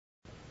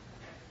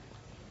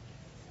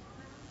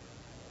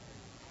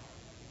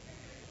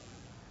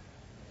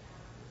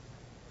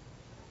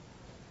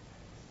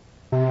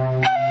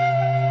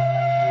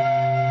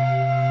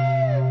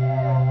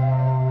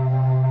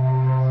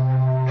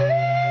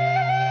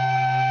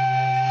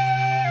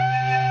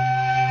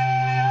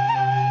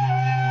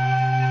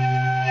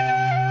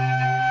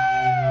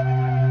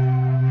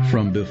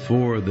From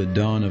before the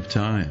dawn of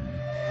time,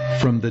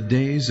 from the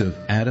days of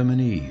Adam and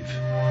Eve,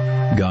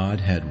 God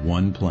had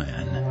one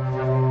plan: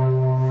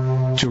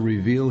 to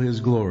reveal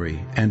His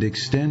glory and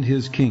extend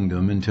His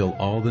kingdom until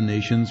all the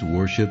nations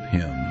worship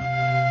Him.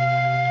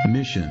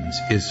 Missions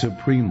is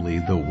supremely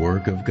the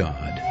work of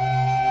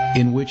God,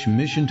 in which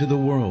Mission to the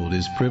World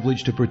is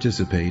privileged to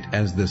participate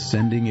as the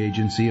sending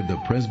agency of the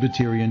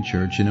Presbyterian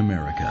Church in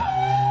America.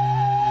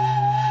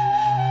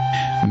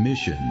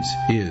 Missions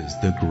is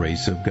the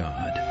grace of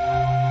God.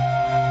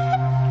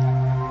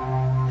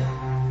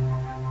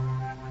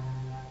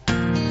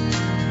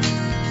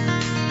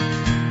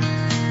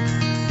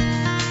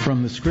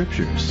 From the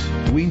Scriptures,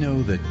 we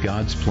know that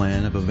God's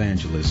plan of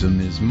evangelism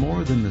is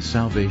more than the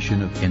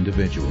salvation of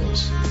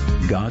individuals.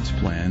 God's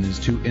plan is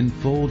to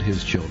enfold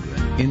His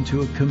children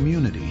into a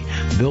community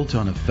built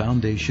on a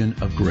foundation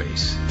of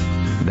grace.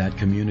 That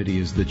community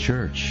is the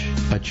church,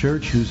 a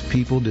church whose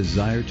people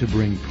desire to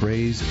bring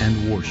praise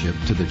and worship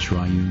to the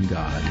triune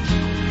God.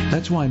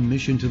 That's why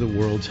Mission to the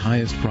World's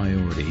highest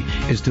priority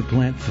is to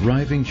plant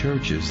thriving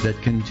churches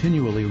that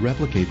continually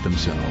replicate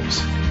themselves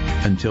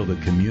until the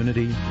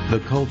community,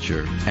 the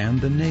culture,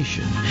 and the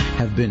nation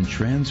have been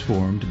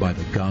transformed by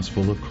the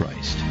gospel of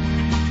Christ.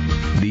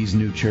 These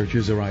new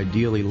churches are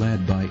ideally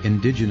led by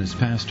indigenous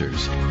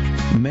pastors,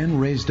 men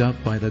raised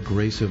up by the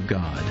grace of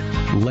God,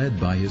 led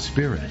by His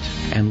Spirit,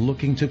 and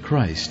looking to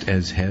Christ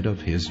as head of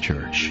His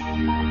church.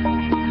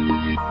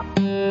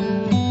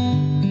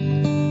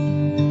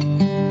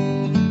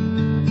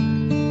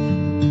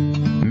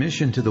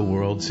 Mission to the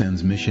World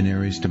sends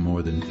missionaries to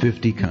more than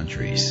 50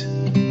 countries.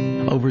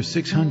 Over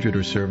 600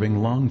 are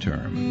serving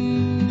long-term.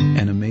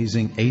 An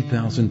amazing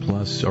 8,000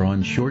 plus are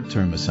on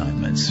short-term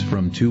assignments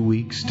from 2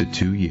 weeks to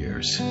 2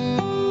 years.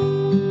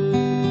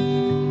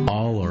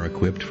 All are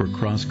equipped for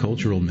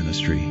cross-cultural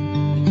ministry,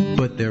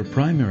 but their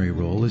primary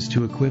role is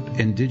to equip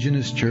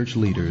indigenous church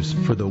leaders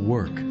for the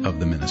work of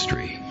the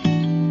ministry.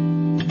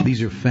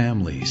 These are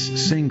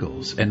families,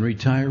 singles, and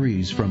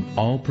retirees from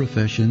all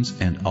professions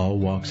and all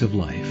walks of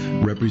life,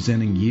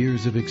 representing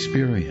years of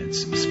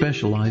experience,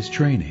 specialized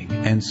training,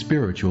 and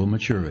spiritual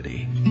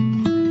maturity.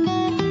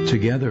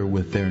 Together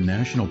with their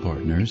national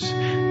partners,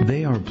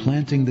 they are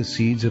planting the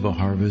seeds of a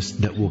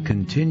harvest that will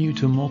continue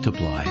to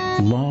multiply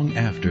long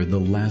after the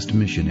last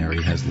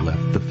missionary has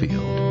left the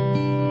field.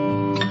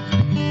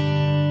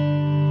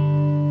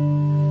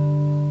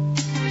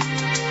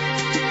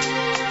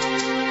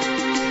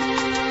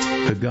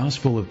 The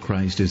gospel of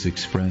Christ is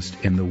expressed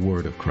in the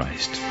word of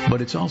Christ,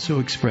 but it's also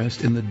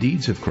expressed in the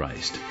deeds of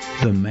Christ,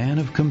 the man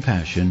of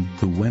compassion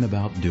who went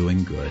about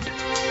doing good.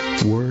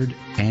 Word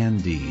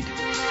and deed.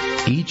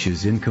 Each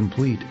is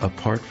incomplete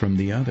apart from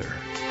the other.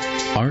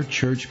 Our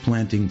church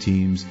planting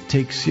teams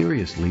take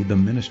seriously the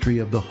ministry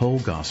of the whole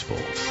gospel.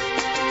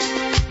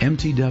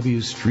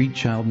 MTW's Street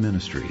Child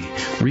Ministry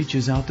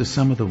reaches out to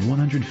some of the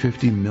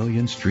 150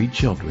 million street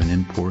children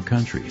in poor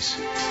countries,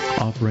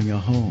 offering a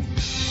home,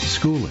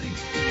 schooling,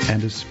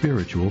 and a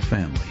spiritual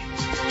family.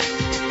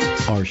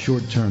 Our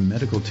short-term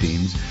medical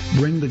teams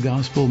bring the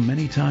gospel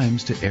many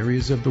times to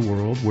areas of the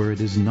world where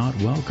it is not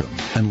welcome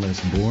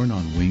unless borne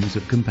on wings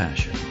of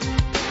compassion.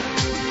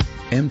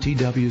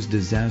 MTW's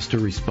disaster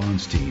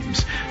response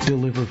teams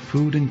deliver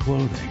food and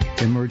clothing,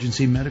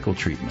 emergency medical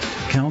treatment,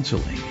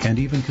 counseling, and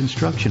even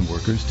construction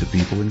workers to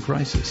people in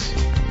crisis.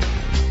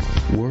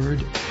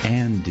 Word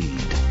and deed.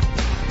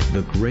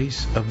 The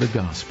grace of the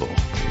gospel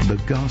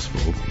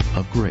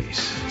of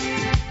grace.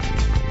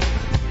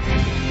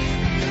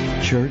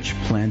 Church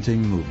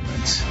planting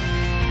movements.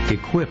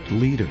 Equipped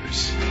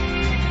leaders.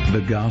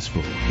 The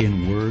gospel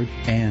in word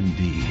and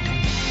deed.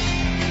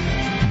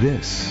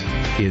 This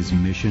is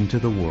Mission to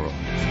the World.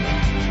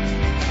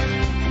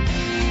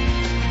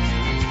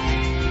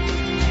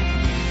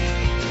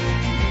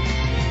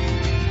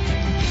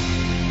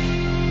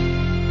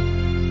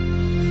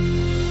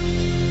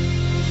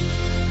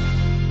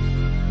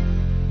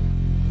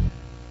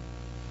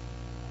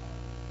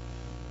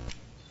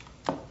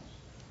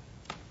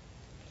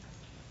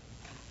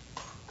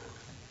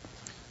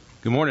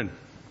 Good morning.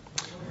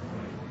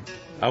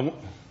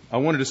 I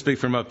wanted to speak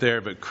from up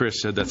there, but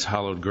Chris said that's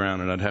hallowed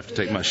ground and I'd have to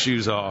take my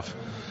shoes off.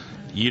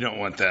 You don't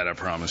want that, I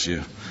promise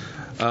you.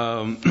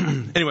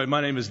 Anyway, my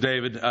name is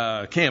David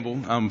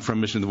Campbell. I'm from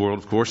Mission to the World,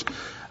 of course.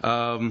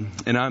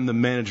 And I'm the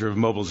manager of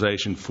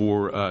mobilization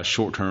for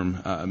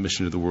short-term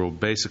Mission to the World.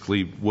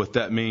 Basically, what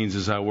that means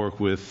is I work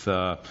with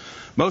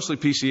mostly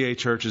PCA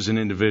churches and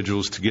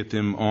individuals to get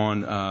them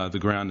on the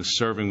ground to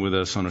serving with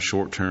us on a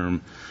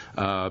short-term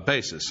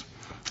basis.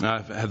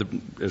 I've had,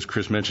 as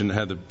Chris mentioned,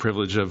 had the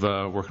privilege of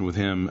working with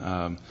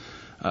him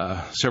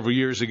several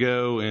years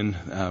ago, and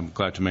I'm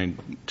glad to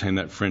maintain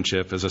that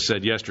friendship. As I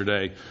said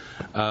yesterday,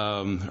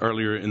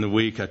 earlier in the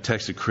week, I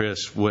texted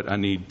Chris what I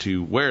need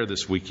to wear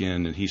this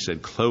weekend, and he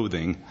said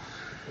clothing.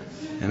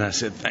 And I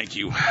said, thank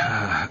you.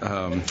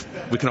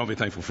 We can all be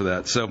thankful for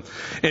that. So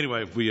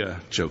anyway, we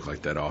joke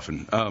like that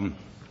often.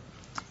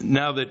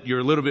 Now that you're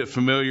a little bit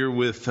familiar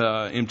with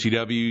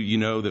MTW, you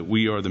know that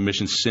we are the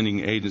mission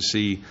sending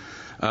agency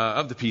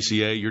of the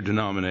PCA, your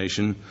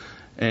denomination.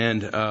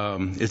 And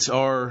it's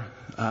our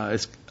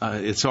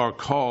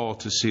call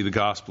to see the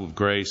gospel of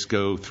grace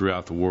go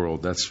throughout the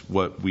world. That's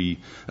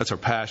our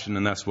passion,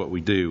 and that's what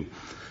we do.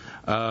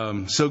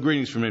 So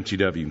greetings from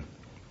MTW.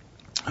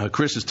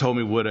 Chris has told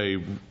me what a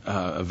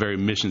very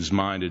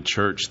missions-minded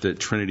church that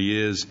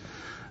Trinity is.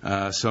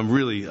 So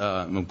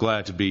I'm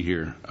glad to be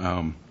here.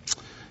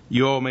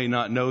 You all may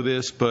not know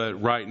this,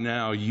 but right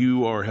now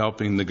you are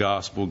helping the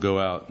gospel go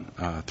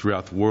out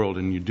throughout the world,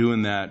 and you're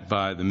doing that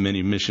by the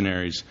many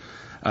missionaries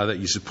that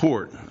you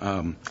support.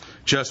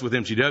 Just with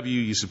MTW,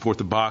 you support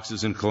the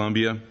Boxes in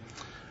Colombia,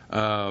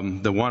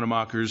 the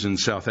Wanamakers in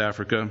South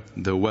Africa,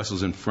 the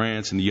Wessels in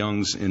France, and the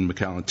Youngs in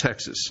McAllen,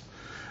 Texas,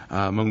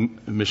 among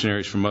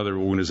missionaries from other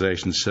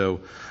organizations. So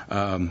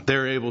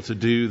they're able to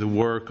do the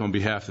work on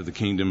behalf of the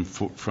kingdom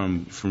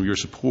from your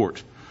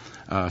support.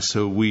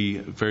 So we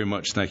very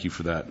much thank you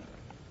for that.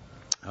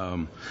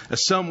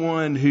 As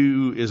someone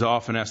who is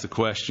often asked the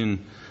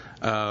question,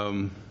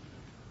 can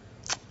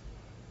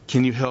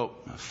you help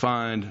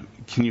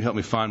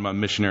me find my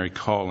missionary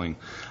calling?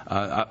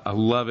 I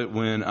love it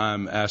when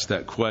I'm asked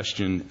that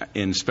question,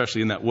 and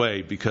especially in that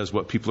way, because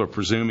what people are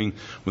presuming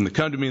when they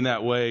come to me in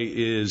that way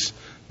is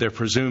they're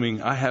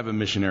presuming I have a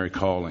missionary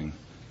calling.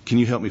 Can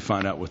you help me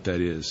find out what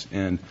that is?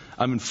 And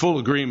I'm in full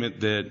agreement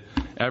that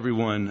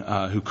everyone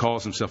who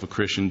calls himself a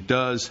Christian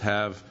does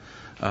have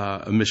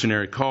a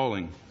missionary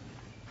calling.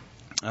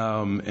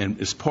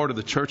 And it's part of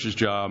the church's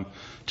job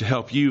to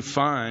help you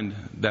find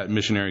that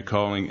missionary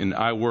calling. And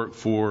I work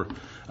for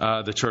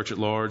the church at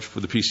large, for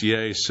the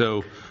PCA.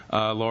 So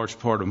a large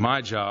part of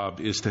my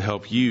job is to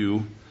help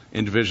you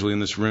individually in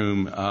this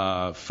room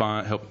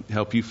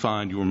help you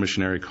find your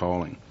missionary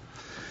calling.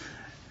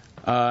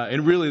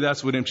 And really,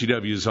 that's what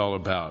MTW is all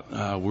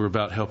about. We're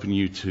about helping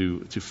you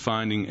to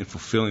finding and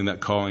fulfilling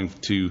that calling,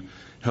 to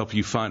help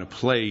you find a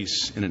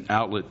place and an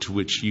outlet to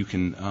which you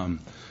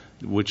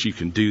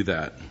can do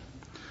that.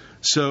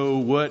 So,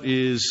 what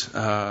is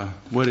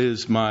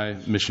my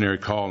missionary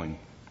calling?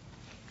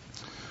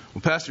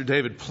 Well, Pastor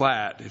David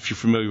Platt, if you're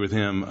familiar with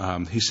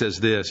him, he says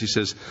this. He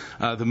says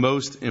the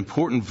most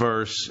important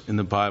verse in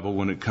the Bible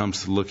when it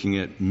comes to looking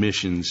at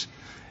missions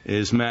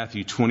is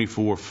Matthew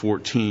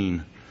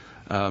 24:14.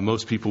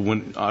 Most people,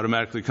 when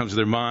automatically comes to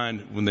their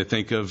mind when they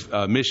think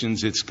of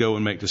missions, it's go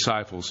and make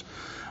disciples,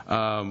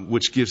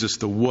 which gives us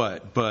the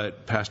what.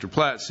 But Pastor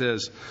Platt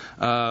says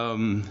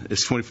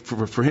it's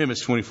for him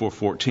it's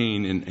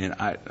 24:14, and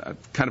I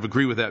kind of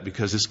agree with that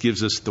because this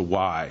gives us the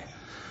why.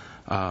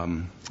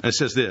 And it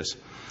says this,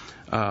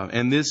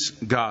 and this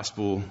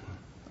gospel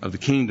of the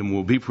kingdom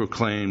will be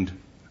proclaimed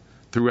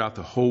throughout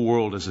the whole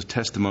world as a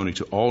testimony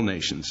to all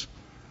nations,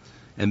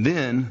 and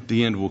then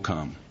the end will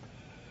come.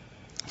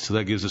 So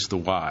that gives us the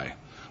why.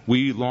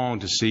 We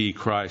long to see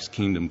Christ's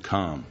kingdom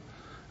come.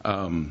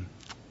 And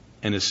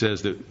it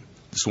says that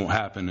this won't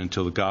happen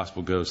until the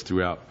gospel goes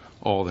throughout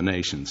all the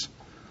nations.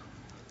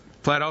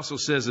 Platt also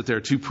says that there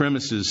are two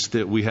premises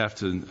that we have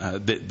to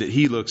that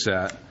he looks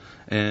at,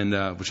 and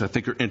which I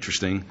think are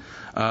interesting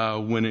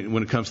when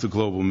it comes to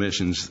global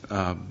missions.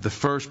 The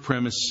first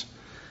premise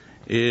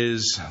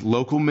is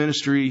local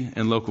ministry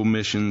and local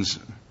missions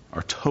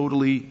are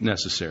totally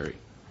necessary.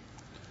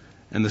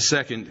 And the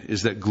second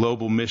is that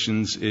global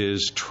missions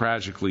is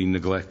tragically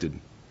neglected.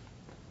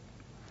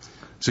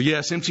 So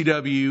yes,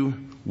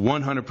 MTW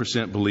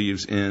 100%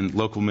 believes in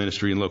local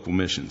ministry and local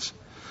missions.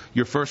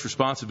 Your first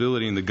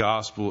responsibility in the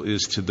gospel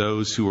is to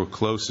those who are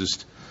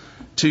closest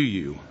to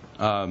you.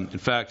 In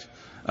fact,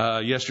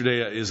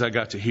 yesterday as I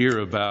got to hear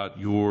about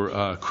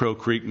your Crow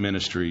Creek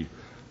ministry,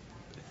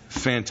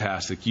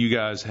 fantastic. You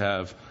guys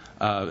have,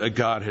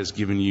 God has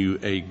given you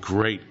a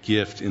great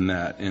gift in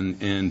that,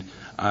 and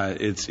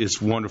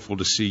it's wonderful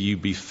to see you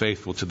be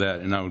faithful to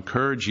that. And I would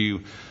encourage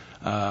you,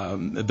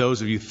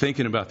 those of you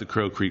thinking about the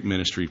Crow Creek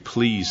ministry,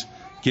 please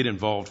get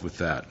involved with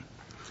that.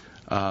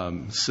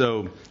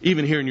 So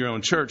even here in your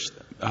own church,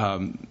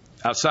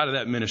 outside of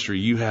that ministry,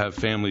 you have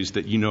families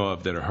that you know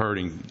of that are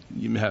hurting.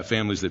 You have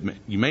families that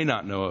you may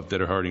not know of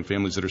that are hurting,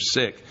 families that are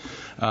sick,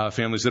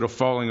 families that are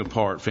falling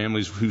apart,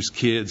 families whose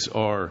kids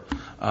are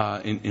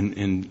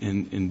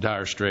in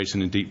dire straits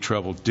and in deep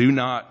trouble. Do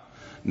not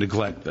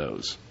neglect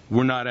those.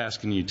 We're not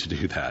asking you to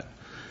do that.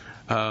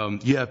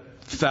 You have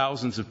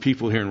thousands of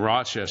people here in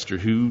Rochester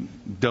who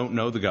don't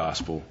know the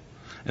gospel,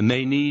 and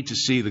they need to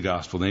see the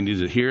gospel. They need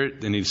to hear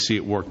it. They need to see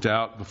it worked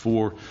out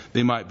before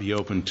they might be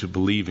open to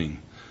believing.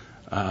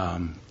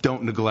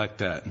 Don't neglect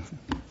that.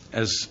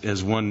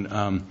 As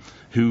one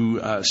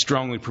who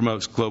strongly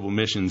promotes global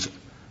missions,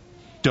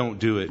 don't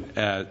do it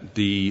at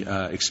the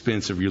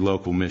expense of your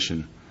local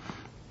mission.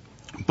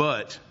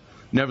 But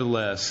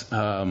nevertheless,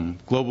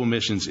 global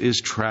missions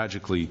is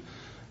tragically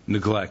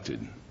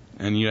neglected.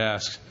 And you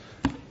ask,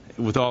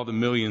 with all the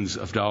millions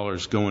of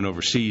dollars going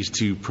overseas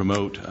to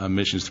promote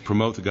missions, to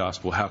promote the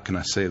gospel, how can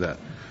I say that?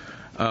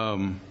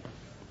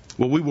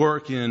 Well, we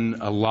work in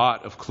a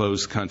lot of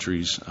closed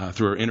countries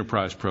through our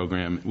enterprise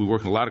program. We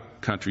work in a lot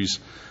of countries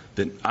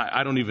that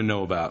I don't even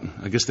know about.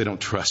 I guess they don't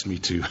trust me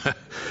to.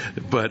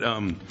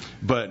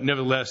 But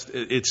nevertheless,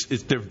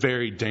 they're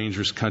very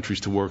dangerous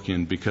countries to work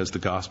in because the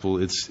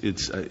gospel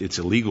it's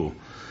illegal.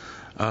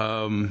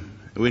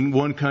 In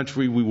one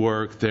country we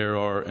work, there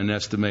are an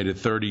estimated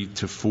 30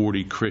 to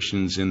 40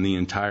 Christians in the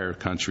entire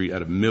country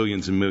out of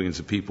millions and millions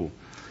of people.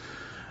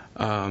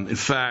 In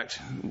fact,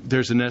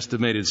 there's an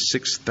estimated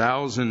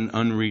 6,000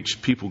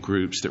 unreached people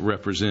groups that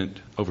represent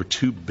over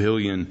 2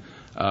 billion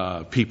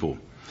people.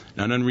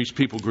 Now, an unreached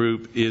people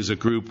group is a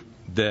group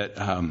that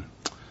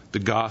the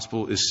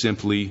gospel is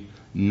simply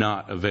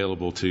not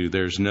available to.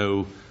 There's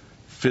no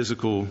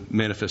physical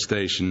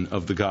manifestation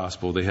of the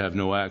gospel. They have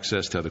no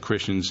access to other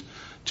Christians,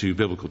 to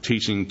biblical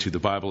teaching, to the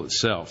Bible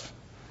itself.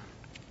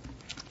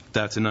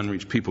 That's an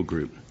unreached people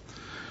group.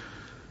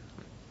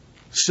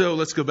 So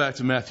let's go back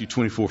to Matthew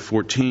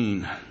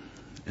 24:14.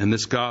 And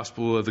this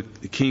gospel of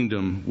the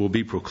kingdom will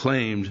be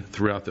proclaimed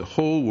throughout the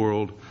whole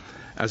world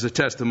as a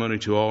testimony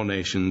to all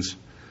nations,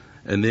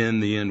 and then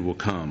the end will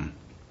come.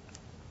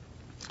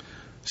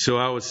 So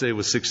I would say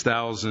with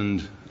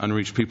 6,000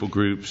 unreached people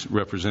groups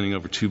representing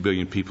over 2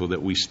 billion people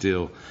that we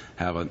still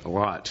have a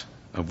lot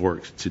of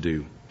work to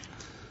do.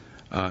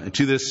 And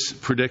to this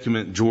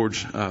predicament,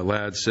 George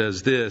Ladd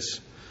says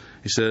this.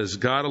 He says,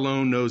 God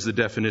alone knows the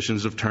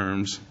definitions of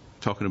terms,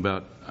 talking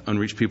about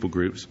unreached people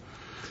groups.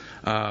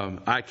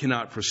 I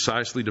cannot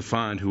precisely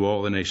define who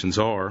all the nations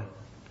are,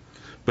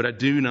 but I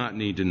do not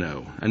need to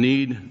know. I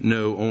need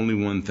know only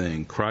one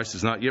thing. Christ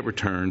has not yet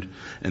returned,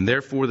 and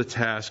therefore the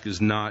task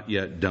is not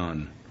yet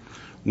done.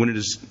 When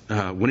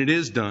it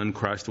is done,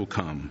 Christ will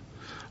come.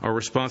 Our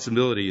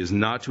responsibility is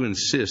not to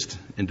insist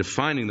in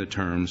defining the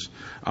terms.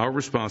 Our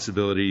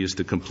responsibility is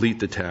to complete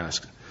the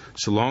task.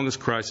 So long as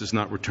Christ has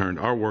not returned,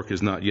 our work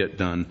is not yet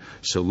done.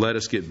 So let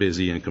us get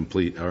busy and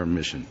complete our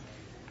mission.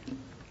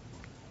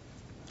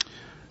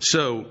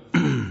 So,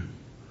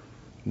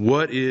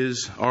 what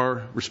is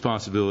our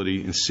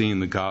responsibility in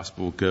seeing the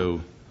gospel go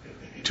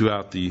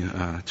throughout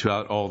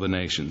all the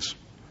nations?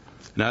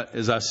 Now,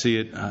 as I see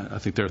it, I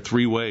think there are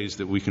 3 ways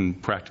that we can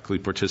practically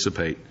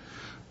participate.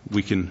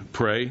 We can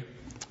pray,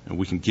 and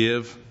we can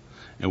give,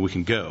 and we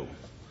can go.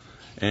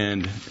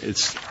 And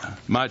it's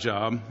my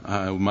job,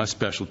 my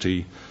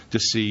specialty, to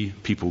see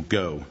people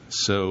go.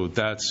 So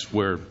that's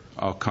where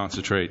I'll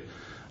concentrate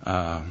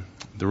the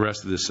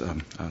rest of this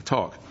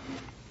talk.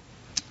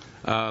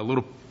 A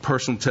little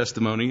personal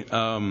testimony.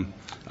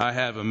 I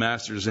have a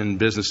master's in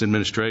business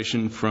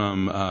administration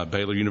from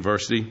Baylor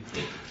University.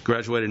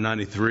 Graduated in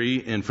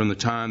 93, and from the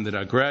time that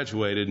I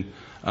graduated,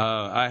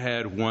 I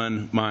had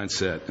one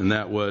mindset, and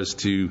that was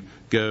to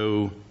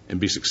go and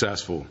be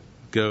successful.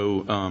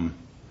 I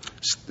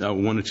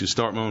wanted to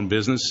start my own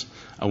business.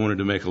 I wanted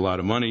to make a lot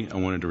of money. I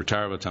wanted to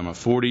retire by the time I'm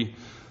 40.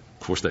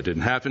 Of course, that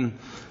didn't happen.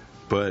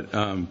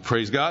 But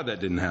praise God, that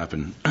didn't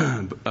happen.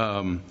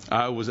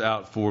 I was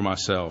out for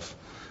myself.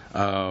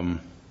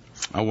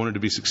 I wanted to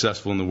be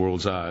successful in the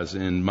world's eyes,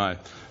 and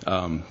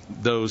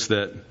those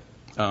that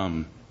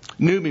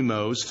knew me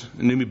most,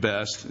 knew me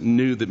best,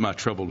 knew that my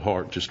troubled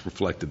heart just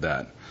reflected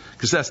that,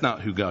 because that's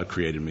not who God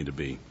created me to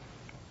be.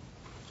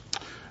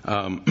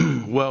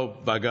 Well,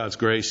 by God's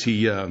grace,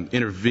 He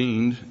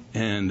intervened,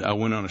 and I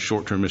went on a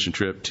short-term mission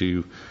trip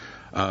to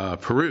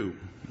Peru.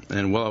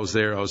 And while I was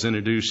there, I was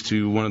introduced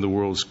to one of the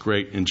world's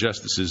great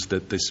injustices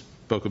that they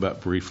spoke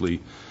about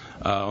briefly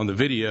on the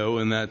video,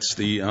 and that's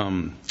the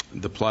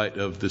plight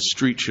of the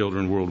street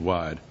children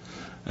worldwide.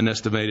 An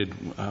estimated,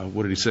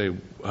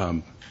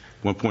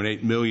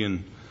 1.8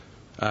 million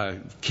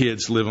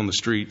kids live on the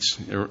streets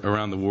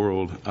around the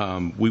world.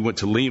 We went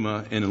to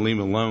Lima, and in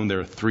Lima alone,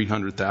 there are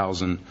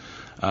 300,000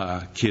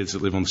 kids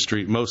that live on the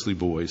street, mostly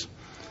boys.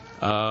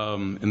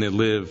 And they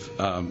live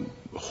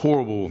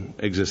horrible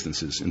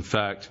existences. In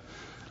fact,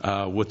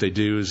 what they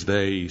do is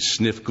they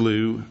sniff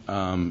glue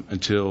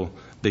until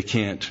they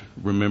can't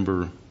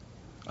remember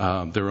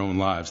their own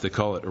lives. They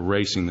call it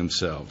erasing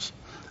themselves.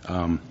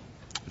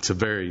 It's a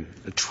very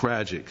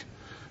tragic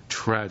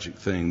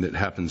thing that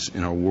happens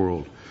in our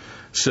world.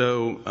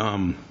 So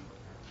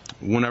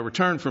when I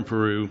returned from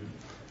Peru,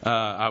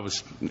 I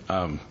was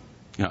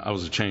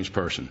a changed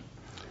person.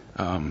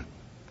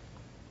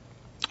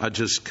 I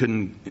just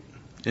couldn't,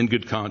 in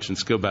good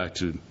conscience, go back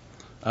to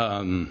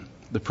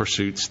the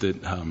pursuits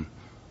that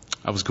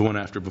I was going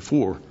after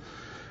before.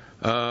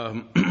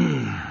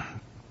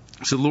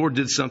 So the Lord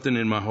did something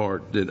in my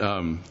heart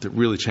that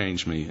really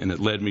changed me, and it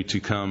led me to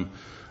come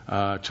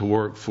to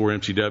work for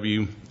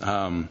MTW.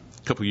 A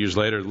couple of years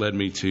later, it led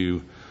me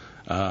to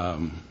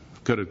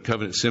go to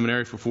Covenant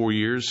Seminary for 4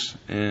 years,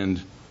 and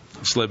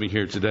it's led me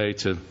here today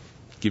to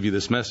give you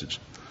this message.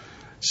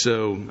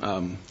 So,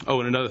 and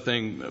another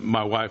thing,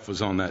 my wife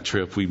was on that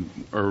trip.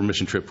 Our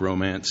mission trip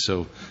romance,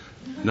 so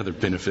another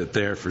benefit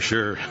there for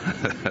sure.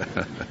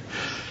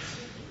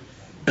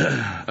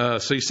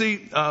 So you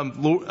see,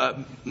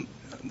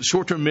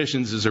 short-term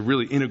missions is a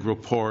really integral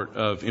part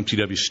of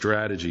MTW's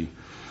strategy.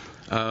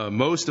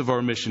 Most of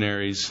our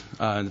missionaries,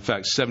 in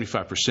fact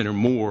 75% or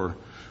more,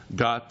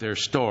 got their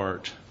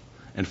start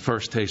and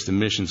First Taste of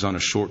Missions on a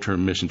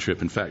short-term mission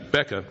trip. In fact,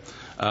 Becca,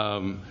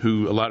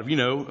 who a lot of you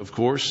know, of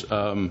course,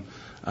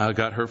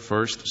 got her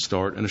first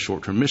start in a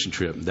short-term mission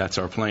trip. That's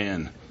our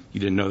plan. You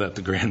didn't know that,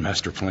 the Grand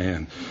Master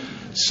Plan.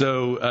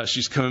 So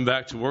she's coming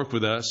back to work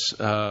with us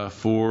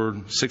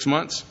for 6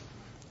 months,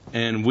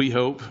 and we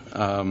hope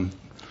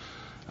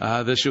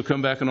that she'll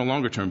come back on a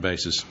longer-term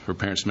basis. Her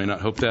parents may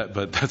not hope that,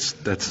 but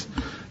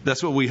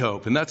that's what we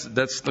hope, and that's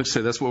like I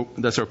say,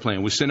 that's our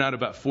plan. We sent out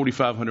about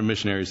 4,500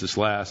 missionaries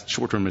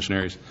short-term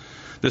missionaries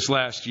this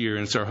last year,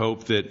 and it's our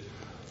hope that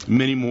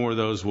many more of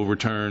those will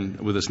return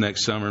with us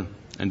next summer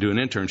and do an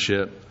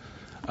internship,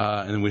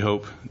 and then we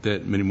hope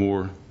that many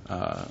more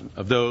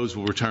of those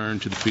will return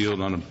to the field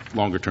on a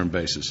longer-term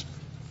basis.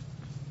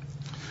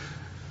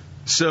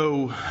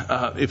 So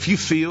if you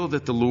feel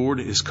that the Lord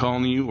is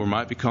calling you or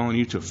might be calling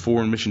you to a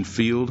foreign mission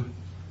field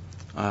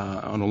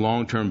on a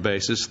long-term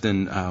basis,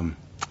 then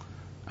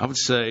I would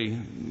say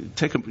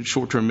take a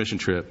short-term mission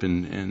trip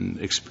and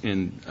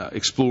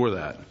explore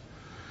that.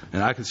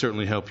 And I can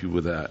certainly help you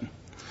with that.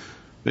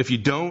 If you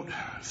don't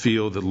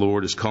feel the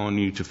Lord is calling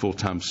you to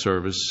full-time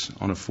service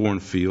on a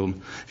foreign field,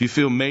 if you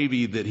feel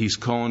maybe that He's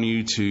calling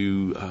you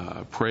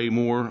to pray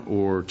more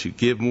or to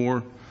give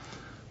more,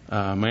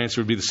 my answer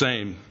would be the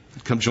same.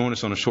 Come join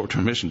us on a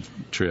short-term mission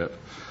trip.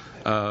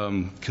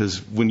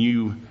 Because when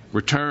you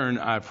return,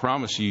 I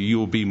promise you, you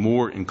will be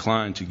more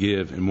inclined to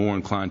give and more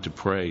inclined to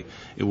pray.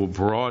 It will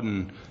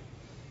broaden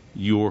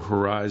your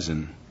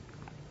horizon.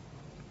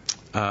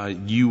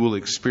 You will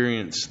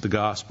experience the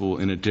gospel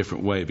in a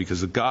different way,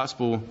 because the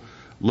gospel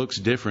looks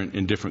different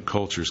in different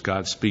cultures.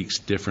 God speaks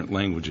different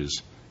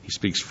languages. He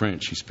speaks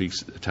French. He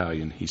speaks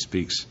Italian. He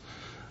speaks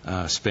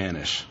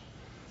Spanish.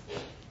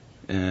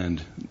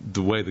 And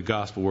the way the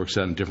gospel works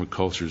out in different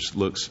cultures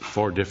looks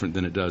far different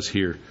than it does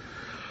here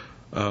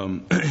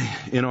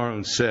in our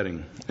own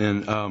setting.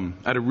 And I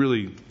had a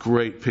really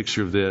great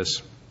picture of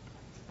this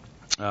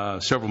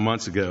several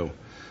months ago.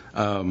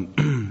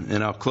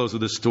 And I'll close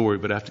with this story,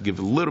 but I have to give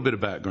a little bit of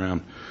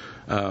background.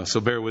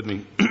 So bear with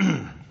me.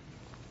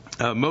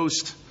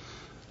 Most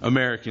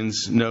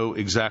Americans know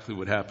exactly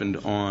what happened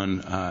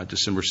on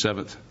December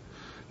 7th,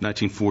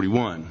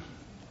 1941,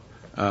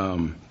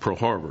 Pearl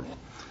Harbor.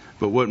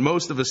 But what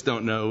most of us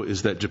don't know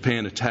is that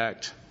Japan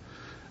attacked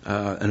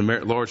a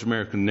large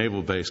American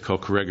naval base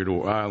called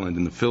Corregidor Island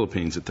in the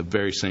Philippines at the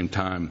very same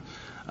time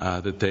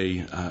that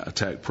they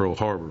attacked Pearl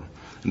Harbor.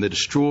 And they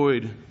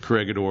destroyed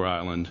Corregidor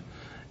Island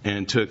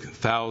and took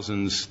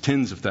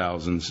tens of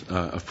thousands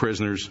of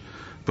prisoners,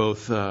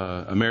 both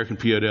American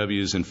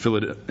POWs and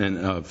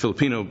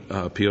Filipino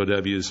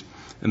POWs.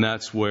 And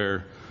that's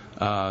where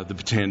the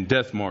Bataan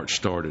Death March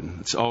started.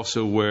 It's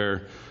also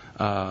where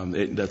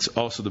that's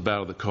also the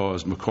battle that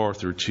caused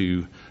MacArthur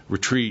to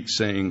retreat,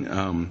 saying,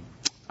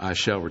 I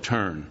shall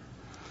return.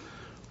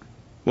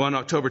 Well, on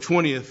October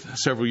 20th,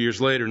 several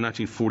years later, in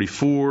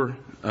 1944,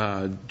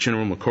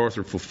 General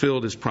MacArthur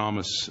fulfilled his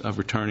promise of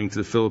returning to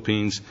the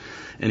Philippines,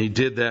 and he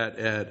did that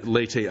at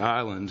Leyte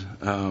Island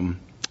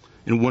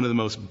in one of the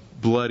most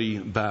bloody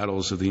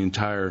battles of the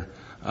entire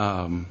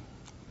World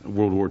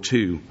War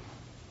II.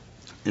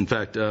 In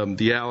fact,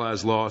 the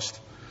Allies lost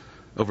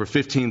over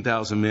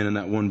 15,000 men in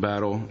that one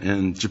battle,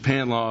 and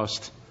Japan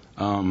lost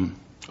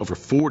over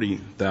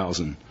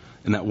 40,000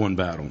 in that one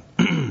battle.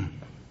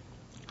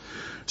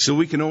 So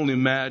we can only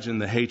imagine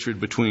the hatred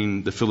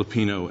between the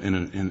Filipino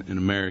and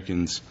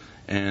Americans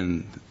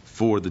and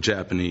for the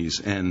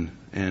Japanese and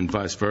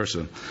vice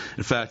versa.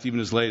 In fact, even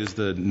as late as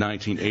the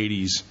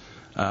 1980s,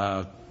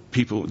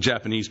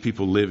 Japanese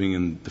people living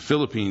in the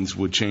Philippines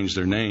would change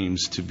their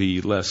names to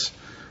be less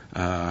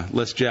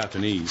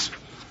Japanese.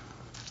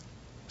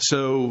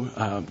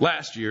 So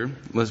last year,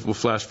 we'll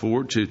flash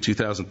forward to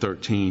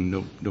 2013,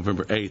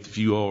 November 8th. If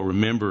you all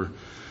remember,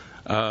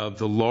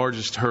 the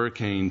largest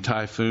hurricane,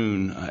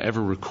 typhoon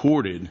ever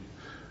recorded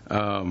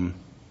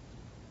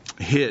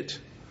hit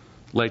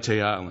Leyte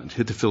Island,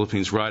 hit the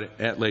Philippines right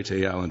at Leyte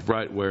Island,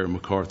 right where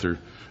MacArthur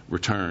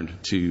returned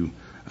to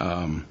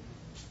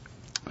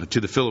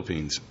the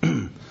Philippines.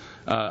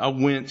 I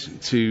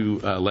went to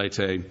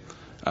Leyte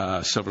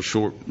several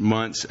short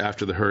months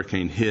after the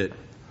hurricane hit,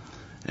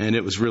 and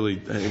it was one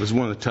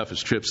of the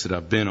toughest trips that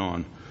I've been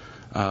on.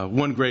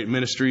 One great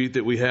ministry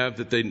that we have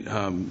that they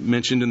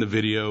mentioned in the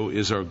video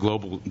is our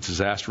global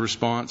disaster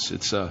response.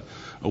 It's a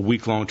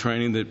week-long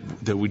training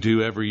that we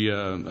do every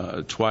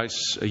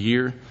twice a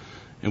year.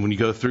 And when you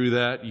go through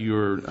that,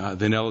 you're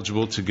then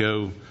eligible to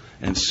go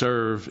and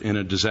serve in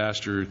a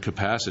disaster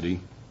capacity.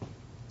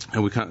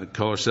 And we kind of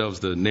call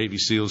ourselves the Navy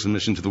SEALs in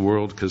Mission to the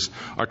World, because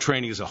our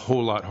training is a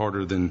whole lot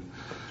harder than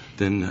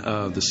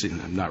the SEAL.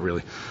 Not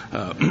really.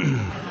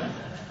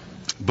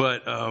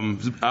 But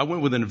I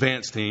went with an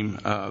advanced team.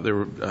 There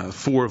were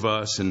 4 of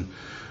us, and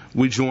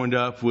we joined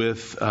up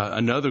with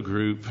another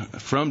group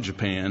from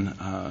Japan,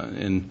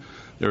 and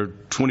there are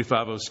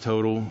 25 of us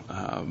total,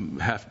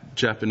 half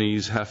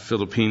Japanese, half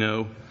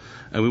Filipino,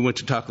 and we went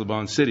to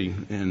Tacloban City,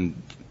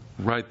 and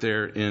right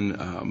there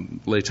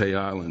in Leyte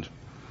Island.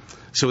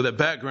 So with that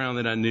background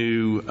that I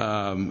knew,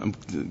 I'm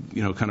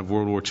kind of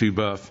World War II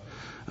buff,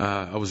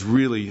 I was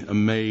really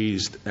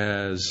amazed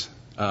as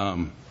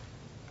to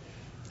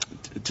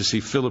see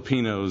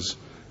Filipinos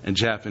and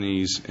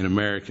Japanese and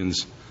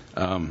Americans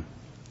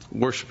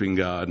worshiping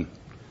God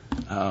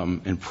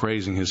and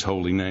praising His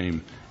holy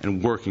name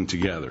and working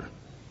together.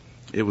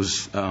 It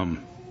was a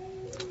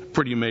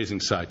pretty amazing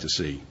sight to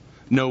see,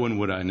 knowing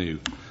what I knew.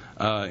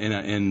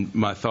 And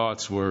my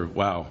thoughts were,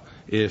 wow,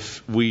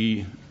 if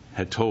we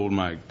had told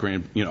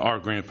our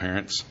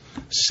grandparents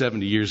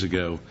 70 years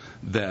ago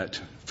that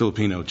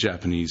Filipino,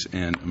 Japanese,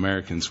 and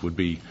Americans would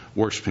be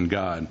worshiping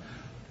God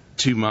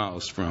 2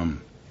 miles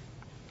from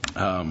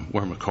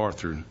where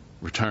MacArthur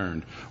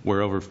returned,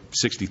 where over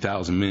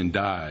 60,000 men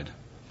died,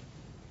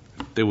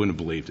 they wouldn't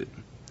have believed it.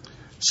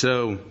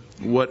 So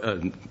what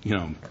a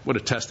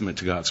testament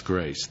to God's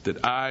grace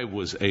that I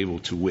was able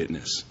to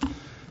witness.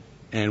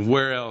 And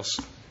where else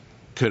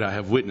could I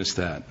have witnessed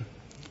that?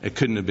 It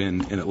couldn't have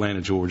been in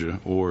Atlanta, Georgia,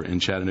 or in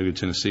Chattanooga,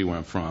 Tennessee, where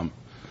I'm from.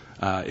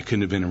 It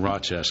couldn't have been in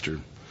Rochester.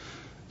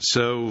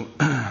 So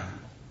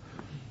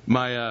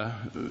my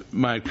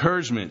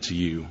encouragement to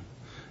you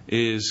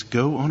is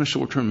go on a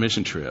short-term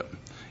mission trip.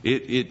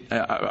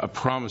 I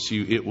promise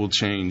you it will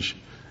change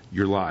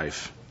your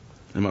life.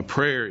 And my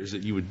prayer is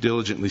that you would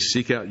diligently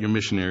seek out your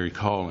missionary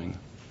calling,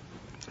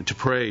 to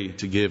pray,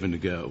 to give, and to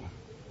go.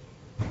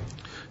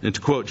 And to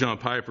quote John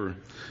Piper,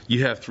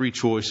 you have 3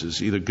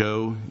 choices. Either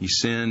go, you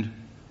send,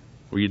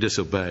 or you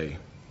disobey.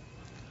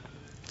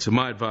 So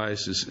my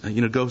advice is,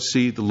 go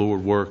see the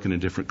Lord work in a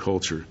different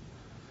culture.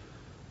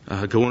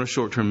 Go on a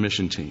short-term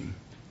mission team.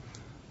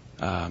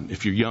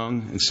 If you're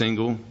young and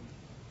single,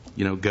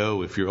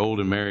 go. If you're old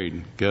and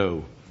married,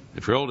 go.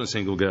 If you're old and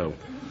single, go.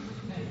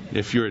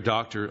 If you're a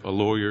doctor, a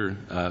lawyer,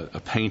 a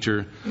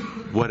painter,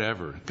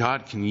 whatever,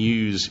 God can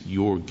use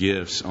your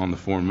gifts on the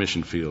foreign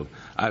mission field.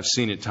 I've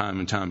seen it time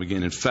and time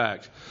again. In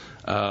fact,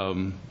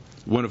 one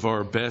of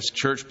our best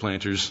church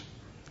planters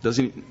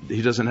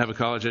doesn't have a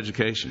college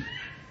education.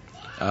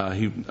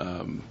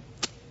 And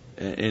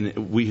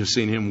we have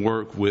seen him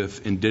work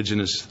with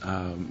indigenous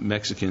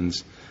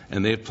Mexicans,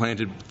 and they have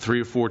planted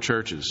 3 or 4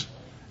 churches.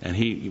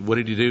 And what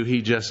did he do?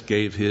 He just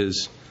gave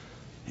his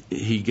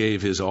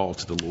all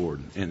to the Lord,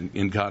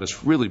 and God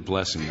is really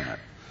blessing that.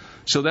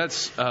 So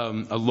that's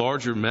a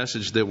larger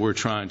message that we're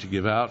trying to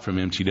give out from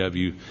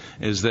MTW,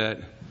 is that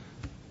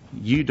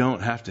you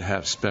don't have to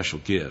have special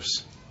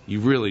gifts. You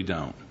really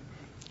don't.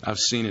 I've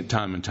seen it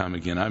time and time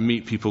again. I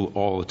meet people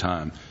all the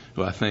time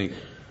who I think,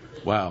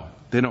 wow,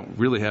 they don't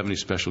really have any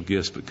special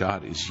gifts, but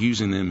God is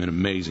using them in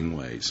amazing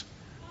ways.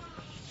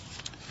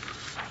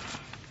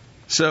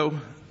 So,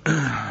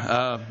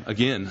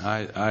 again,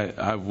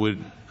 I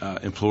would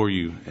implore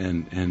you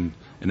and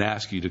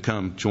ask you to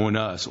come join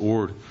us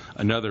or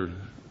another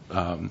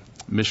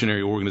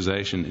missionary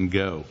organization and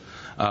go.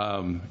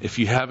 If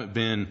you haven't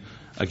been,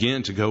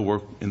 again, to go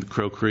work in the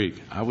Crow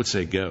Creek, I would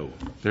say go.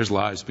 There's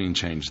lives being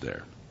changed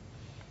there.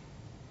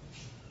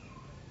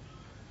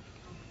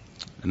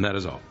 And that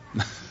is all.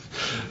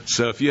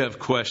 So if you have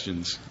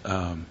questions,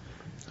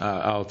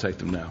 I'll take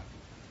them now.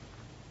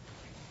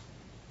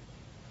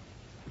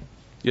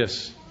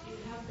 Yes? Do you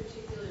have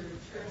particular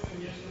trips and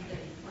missions that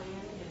you plan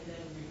and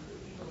then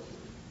recruit people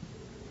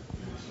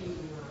to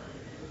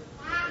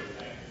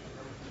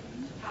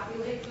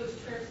populate those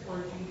trips, or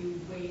do you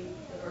wait,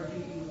 or do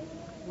you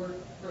work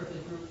for the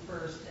group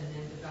first and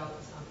then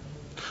develop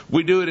something?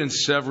 We do it in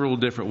several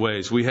different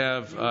ways. We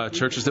have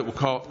churches that will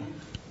call...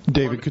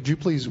 David, could you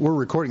please, we're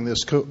recording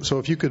this, so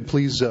if you could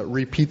please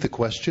repeat the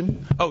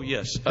question. Oh,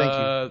 yes. Thank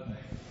you.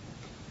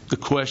 The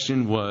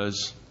question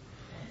was,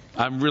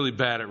 I'm really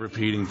bad at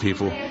repeating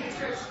people. Do you plan the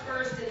trips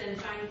first and then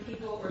find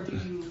people, or do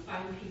you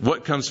find people?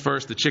 What comes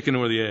first, the chicken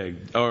or the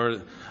egg?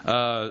 Or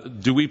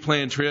do we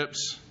plan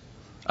trips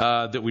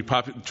that we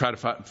try to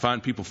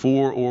find people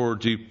for, or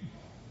do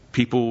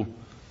people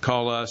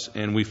call us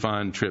and we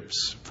find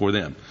trips for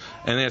them?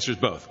 And the answer is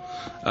both.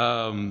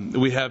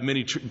 We have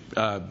many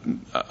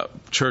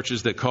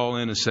churches that call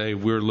in and say,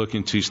 we're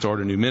looking to start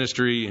a new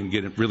ministry and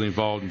get really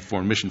involved in the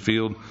foreign mission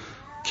field.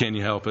 Can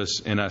you help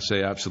us? And I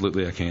say,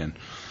 absolutely, I can.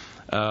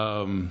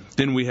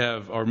 Then we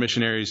have our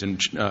missionaries and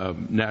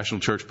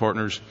national church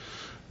partners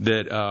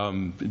that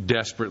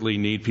desperately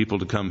need people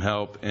to come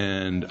help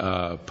and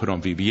put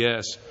on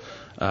VBS,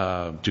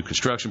 do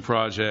construction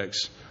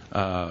projects,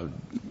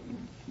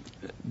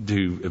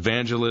 do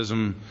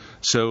evangelism.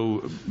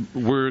 So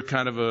we're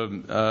kind of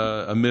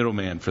a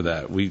middleman for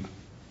that. We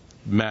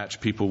match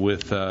people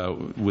with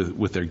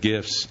their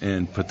gifts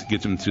and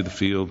get them through the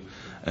field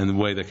and the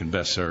way they can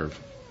best serve.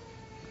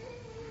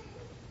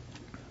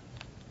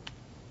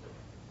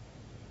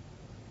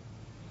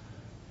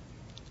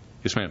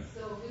 Yes, ma'am.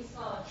 So we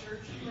saw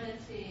church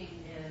planting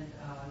and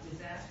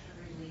disaster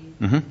relief,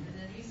 Mm-hmm. and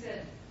then you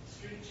said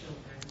street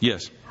children.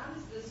 Yes. How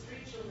does the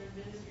street children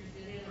ministry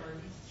fit in, or are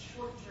these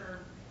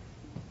short-term?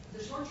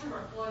 The short-term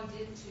are plugged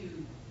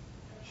into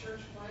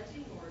church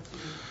planting, or to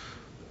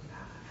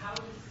how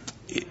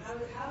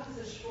does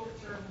a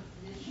short-term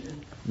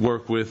mission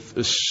Work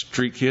with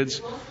street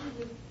kids.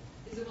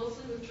 Is it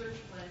mostly with church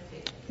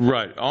planting?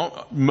 Right.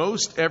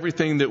 Most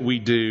everything that we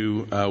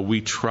do,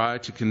 we try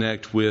to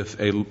connect with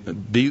a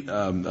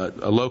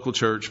local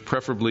church,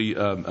 preferably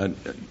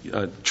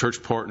a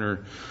church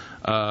partner,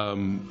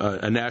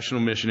 a national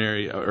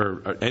missionary,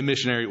 or a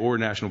missionary or a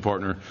national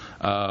partner.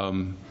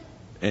 And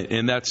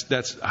that's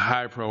a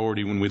high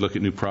priority when we look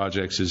at new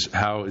projects, is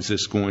how is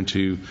this going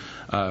to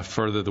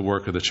further the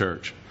work of the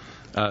church.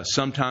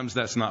 Sometimes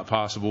that's not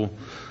possible,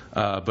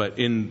 but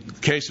in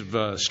the case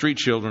of street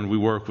children, we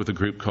work with a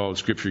group called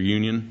Scripture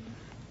Union.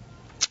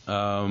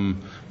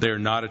 They're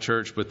not a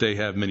church, but they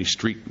have many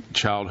street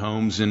child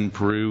homes in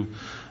Peru.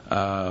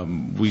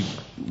 We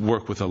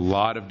work with a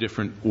lot of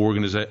different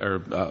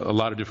a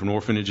lot of different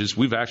orphanages.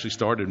 We've actually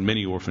started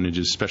many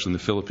orphanages, especially in the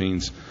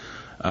Philippines.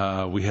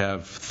 We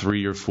have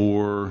 3 or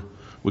 4,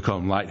 we call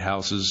them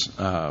lighthouses,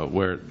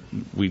 where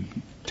we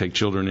take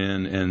children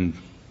in and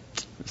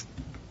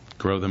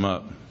grow them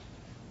up.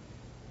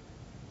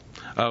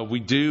 We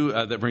do,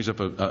 that brings up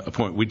a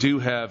point. We do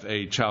have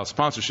a child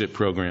sponsorship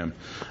program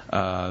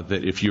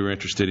that if you're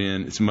interested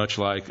in, it's much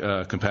like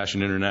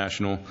Compassion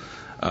International.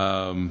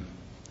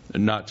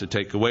 Not to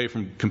take away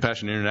from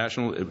Compassion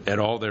International at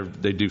all,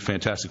 they do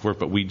fantastic work,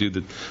 but we do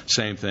the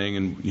same thing,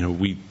 and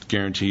we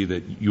guarantee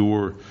that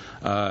your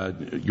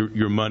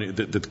money,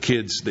 that the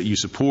kids that you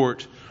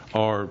support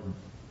are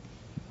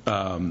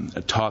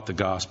taught the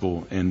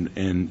gospel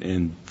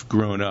and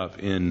grown up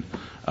in,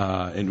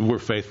 and we're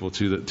faithful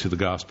to the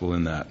gospel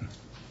in that.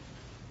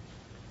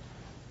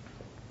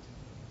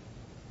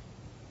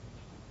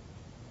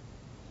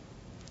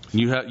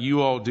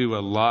 You all do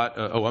a lot.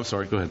 I'm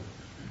sorry. Go ahead.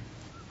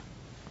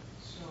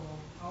 So,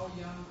 how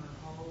young or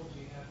how old do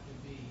you have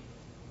to be?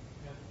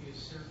 You have to be a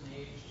certain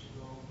age to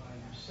go by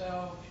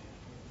yourself.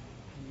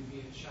 Can you be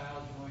a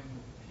child going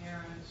with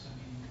parents? I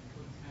mean,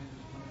 what kind of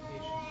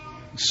limitations do you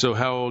have? So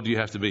how old do you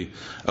have to be?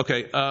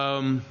 Okay,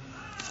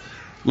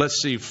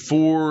 let's see.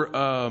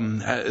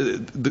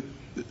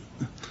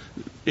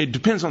 It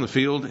depends on the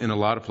field in a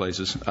lot of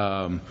places.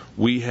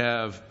 We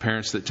have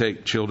parents that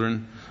take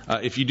children.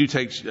 If you do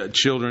take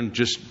children,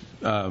 just,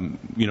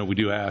 we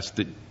do ask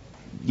that,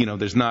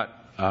 there's not,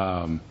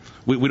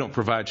 we don't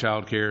provide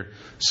child care.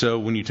 So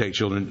when you take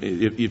children,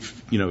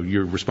 if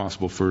you're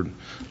responsible for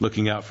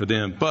looking out for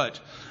them. But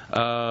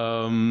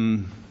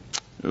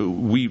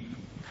we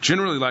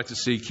generally like to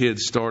see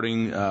kids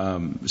starting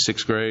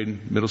 6th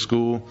grade, middle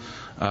school.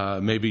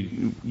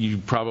 Maybe you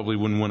probably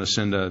wouldn't want to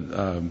send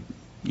a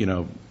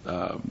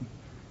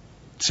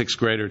 6th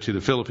grader to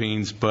the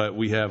Philippines, but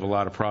we have a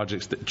lot of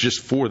projects that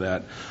just for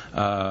that,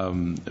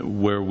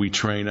 where we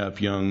train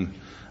up young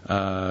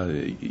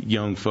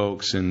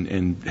folks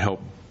and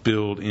help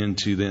build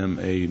into them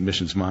a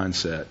missions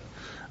mindset.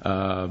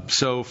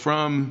 So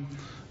from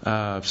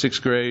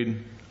 6th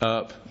grade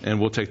up, and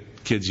we'll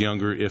take kids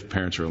younger if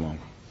parents are along.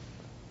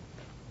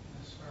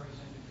 As far as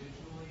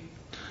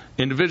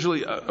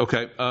individually?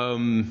 Okay.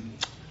 I'm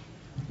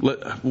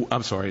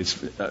sorry. It's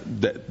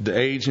the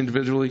age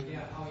individually. Yeah.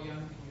 How young can you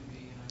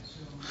be? And I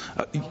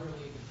assume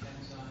elderly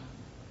depends on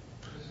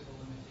physical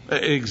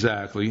limitations.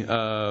 Exactly.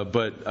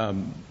 But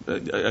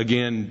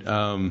again,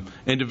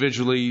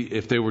 individually,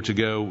 if they were to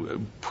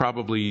go,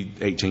 probably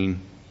 18.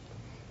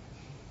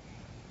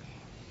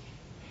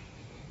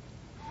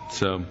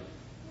 So,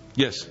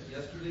 yes.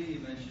 Yesterday you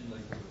mentioned there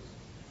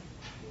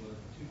was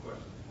 2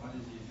 questions. One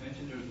is you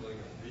mentioned there's a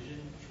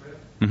vision trip,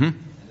 Mm-hmm. and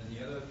then the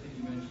other thing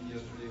you mentioned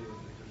yesterday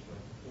was that there's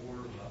 4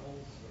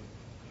 levels of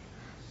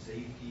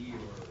safety or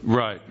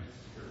Right.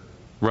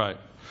 Right.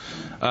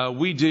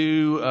 We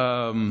do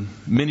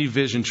mini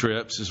vision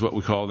trips, is what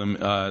we call them.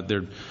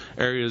 They're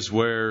areas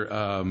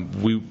where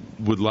we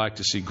would like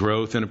to see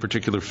growth in a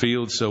particular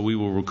field, so we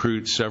will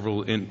recruit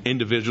several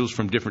individuals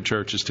from different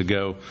churches to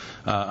go.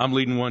 I'm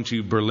leading one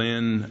to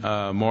Berlin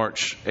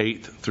March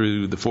 8th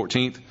through the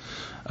 14th,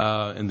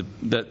 and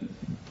that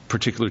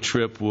particular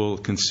trip will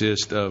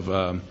consist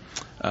of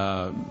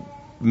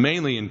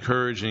mainly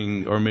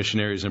encouraging our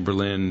missionaries in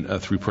Berlin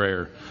through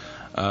prayer.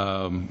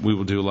 We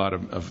will do a lot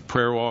of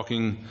prayer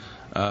walking.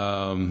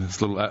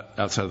 It's a little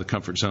outside of the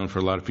comfort zone for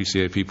a lot of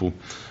PCA people,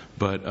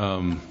 but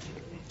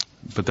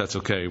that's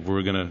okay.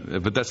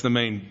 But that's the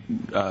main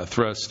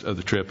thrust of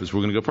the trip, is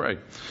we're going to go pray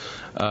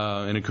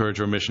and encourage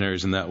our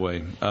missionaries in that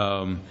way.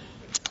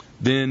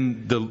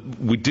 Then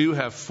we do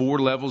have 4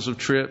 levels of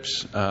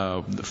trips.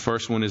 The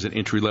first one is an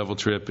entry-level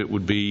trip. It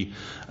would be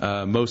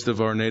most of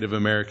our Native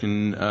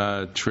American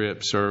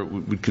trips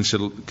would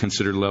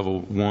consider level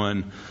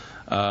 1.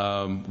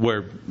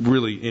 Where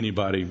really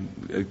anybody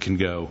can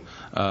go.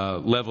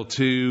 Level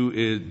 2,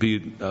 it'd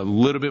be a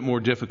little bit more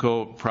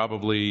difficult.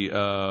 Probably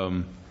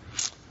a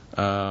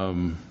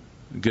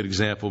good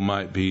example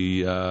might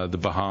be the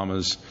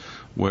Bahamas,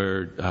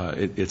 where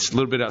it's a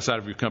little bit outside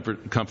of your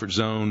comfort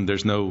zone.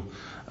 There's no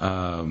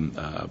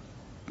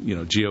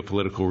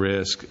geopolitical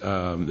risk.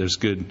 There's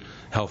good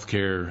health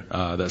care,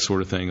 that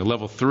sort of thing. A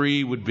level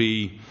 3 would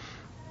be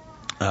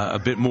a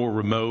bit more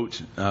remote,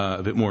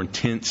 a bit more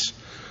intense.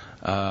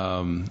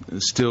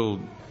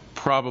 Still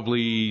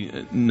probably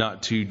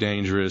not too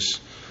dangerous.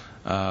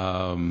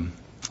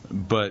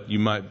 but you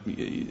might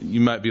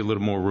be a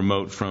little more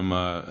remote from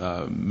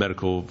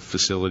medical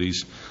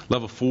facilities.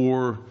 Level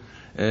 4,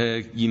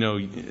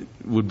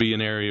 would be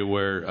an area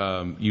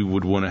where you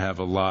would want to have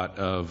a lot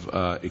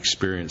of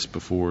experience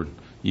before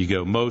you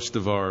go. Most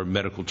of our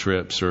medical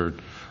trips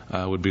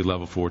would be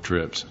level 4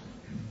 trips.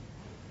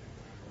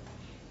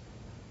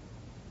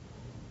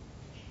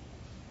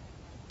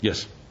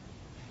 Yes.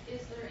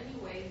 Is there any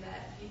way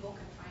that people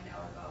can find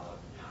out about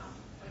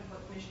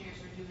what missionaries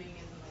are doing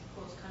in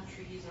closed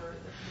countries, or the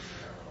things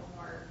that are a little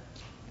more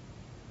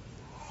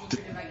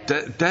secretive, I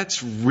guess?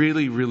 That's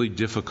really, really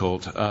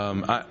difficult.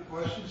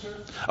 Question, sir?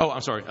 Oh,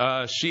 I'm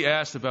sorry. She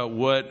asked about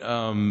what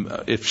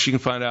if she can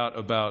find out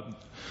about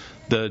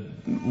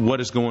what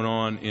is going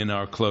on in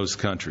our closed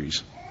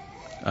countries,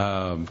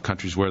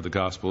 countries where the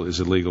gospel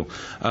is illegal.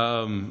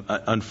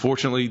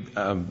 Unfortunately,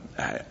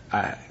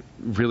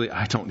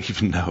 I don't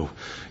even know,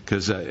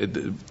 because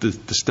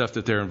the stuff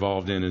that they're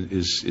involved in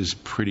is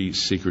pretty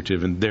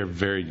secretive, and they're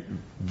very,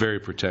 very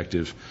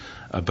protective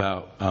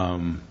about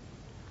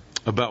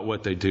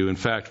what they do. In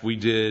fact, we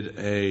did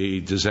a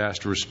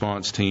disaster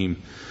response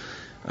team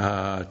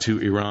to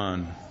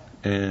Iran,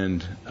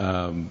 and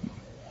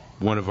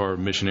one of our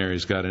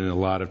missionaries got in a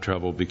lot of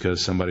trouble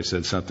because somebody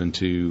said something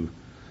to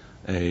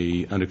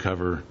a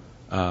undercover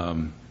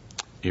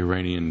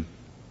Iranian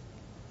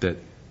that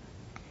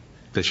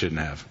they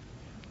shouldn't have.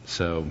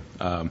 So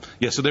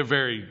so they're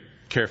very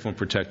careful and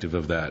protective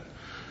of that.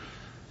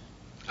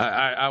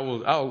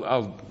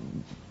 I'll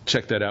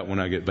check that out when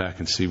I get back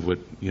and see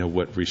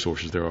what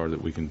resources there are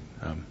that we can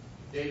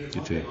David, get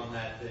one to. thing on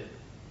that to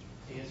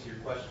answer your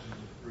question,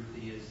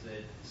 Ruthie, is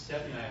that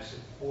Stephanie and I have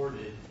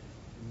supported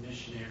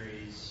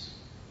missionaries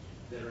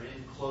that are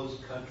in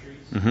closed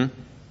countries. Mm-hmm. And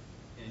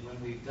when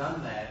we've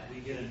done that,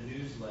 we get a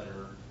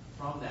newsletter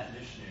from that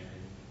missionary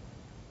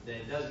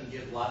that doesn't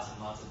give lots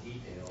and lots of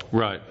detail.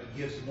 Right. But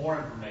gives more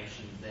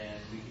information than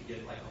we could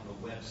get on the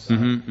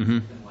website,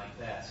 something like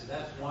that. So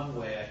that's one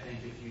way, I think,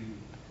 if you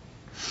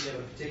have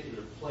a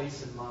particular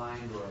place in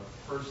mind or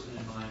a person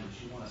in mind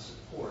that you want to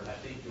support, I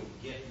think you'll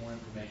get more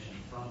information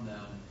from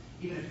them,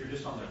 even if you're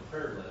just on their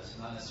prayer list,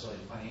 not necessarily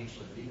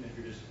financially, but even if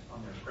you're just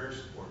on their prayer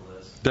support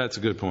list. That's a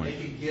good point.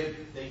 They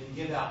can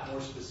give out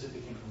more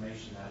specific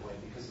information that way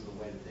because of the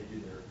way that they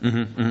do their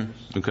prayers.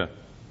 Okay.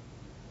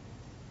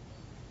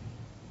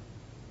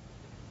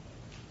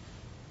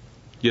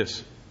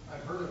 Yes.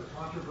 I've heard of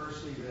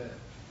controversy that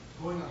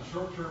going on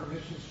short-term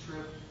missions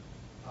trips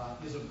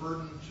is a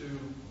burden to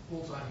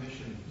full-time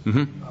mission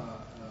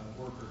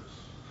workers.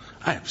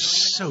 I am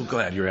so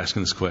glad you're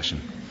asking this question.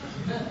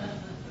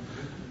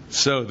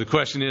 So the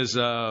question is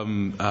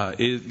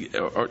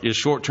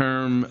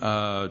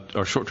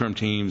short-term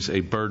teams a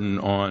burden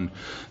on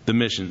the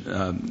mission,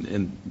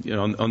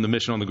 on the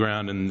mission on the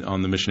ground and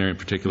on the missionary in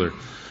particular?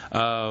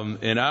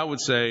 And I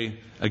would say,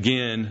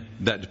 again,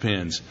 that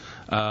depends.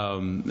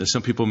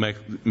 Some people make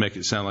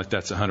it sound like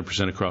that's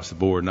 100% across the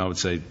board, and I would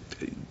say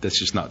that's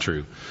just not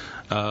true.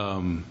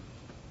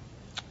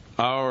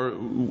 Our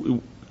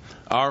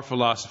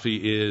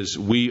philosophy is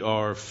we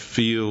are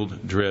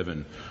field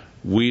driven.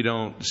 We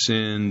don't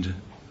send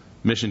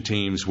mission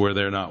teams where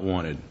they're not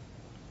wanted.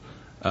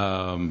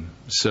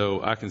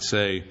 So I can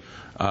say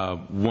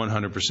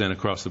 100%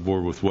 across the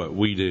board with what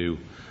we do.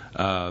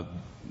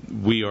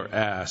 We are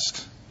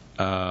asked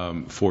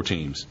for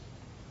teams.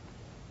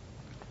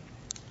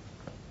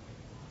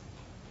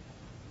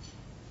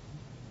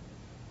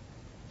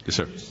 Yes,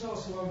 sir. Could you just tell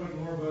us a little bit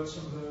more about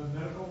some of the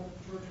medical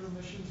short-term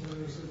missions? I know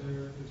you said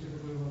they're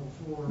typically level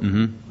 4.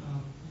 Mm-hmm.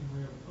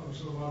 We have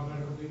obviously a lot of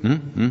medical people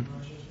in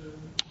Rochester.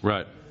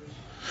 Right.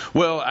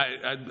 Well,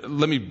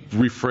 let me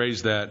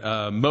rephrase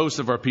that. Most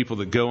of our people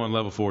that go on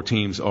level 4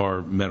 teams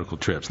are medical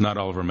trips. Not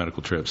all of our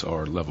medical trips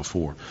are level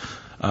 4.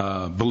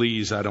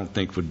 Belize, I don't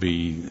think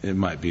it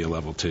might be a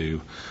level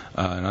 2.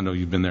 And I know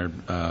you've been there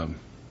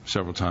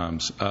several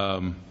times.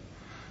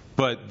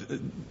 But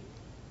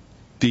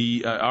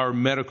our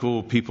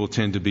medical people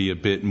tend to be a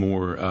bit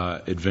more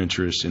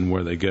adventurous in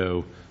where they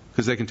go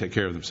because they can take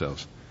care of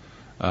themselves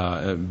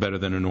better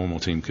than a normal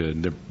team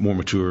could. They're more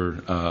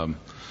mature.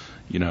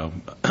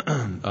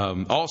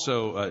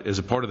 Also, as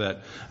a part of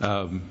that,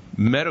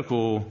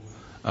 medical,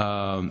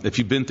 if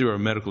you've been through our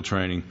medical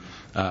training,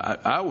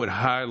 I would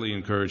highly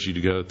encourage you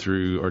to go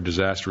through our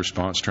disaster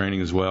response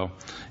training as well.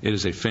 It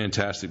is a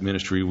fantastic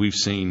ministry. We've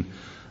seen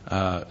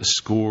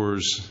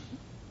scores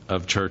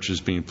of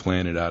churches being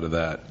planted out of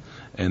that.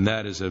 And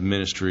that is a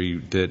ministry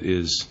that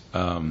is,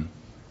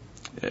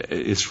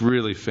 it's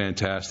really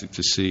fantastic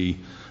to see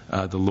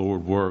the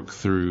Lord work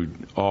through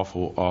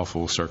awful,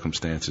 awful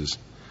circumstances.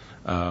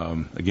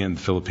 Again, the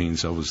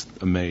Philippines, I was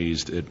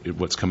amazed at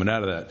what's coming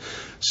out of that.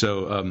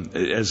 So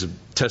as a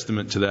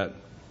testament to that,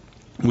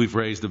 we've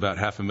raised about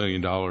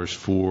 $500,000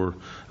 for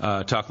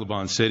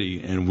Tacloban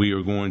City, and we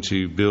are going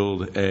to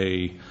build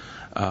a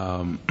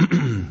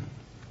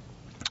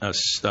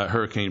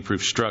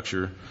hurricane-proof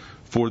structure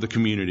for the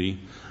community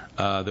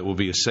that will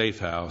be a safe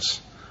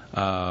house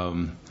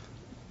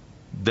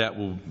that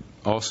will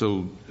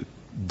also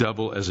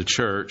double as a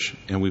church,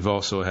 and we've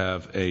also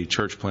have a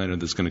church planter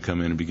that's going to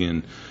come in and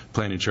begin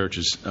planting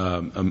churches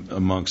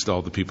amongst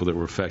all the people that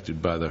were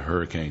affected by the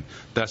hurricane.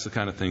 That's the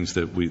kind of things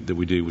that we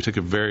do. We took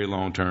a very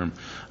long-term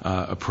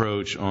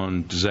approach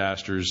on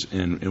disasters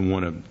and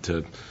want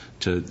to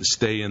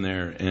stay in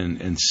there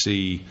and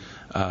see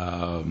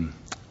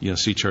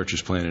see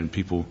churches planted and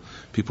people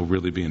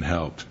really being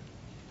helped.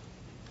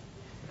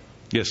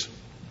 Yes.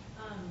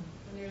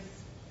 When there's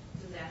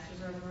disasters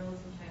around the world,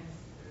 sometimes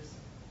there's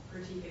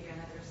critique again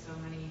that there's so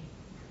many in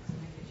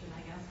the kitchen,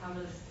 I guess. How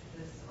does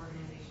this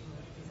organization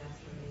with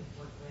disaster relief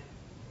work with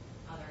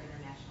other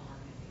international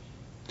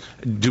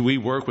organizations? Do we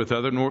work with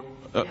other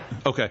Yeah.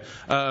 Okay.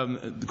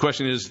 The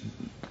question is,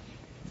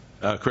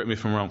 correct me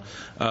if I'm wrong,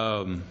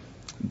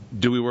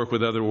 do we work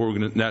with other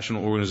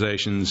national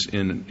organizations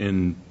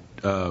in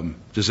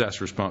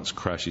disaster response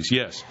crises?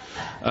 Yes.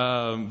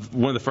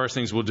 One of the first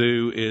things we'll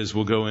do is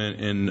we'll go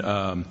in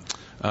and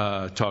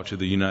talk to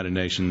the United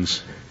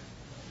Nations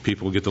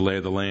people, get the lay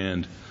of the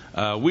land.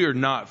 We are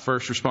not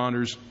first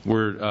responders.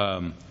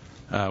 We're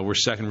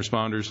second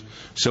responders.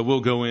 So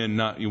we'll go in.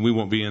 We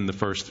won't be in the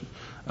first.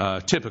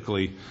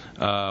 Typically,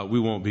 we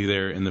won't be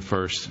there in the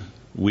first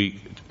week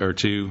or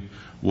two.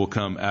 We'll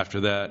come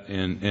after that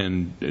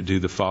and do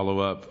the follow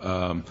up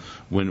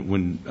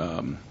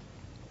when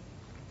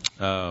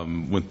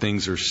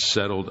things are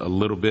settled a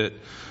little bit.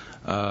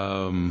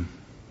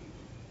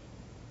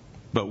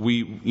 But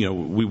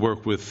we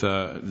work with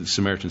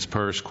Samaritan's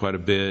Purse quite a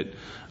bit.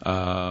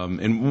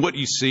 And what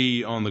you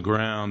see on the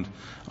ground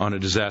on a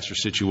disaster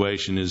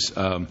situation is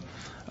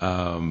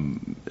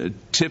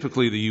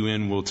typically the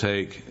UN will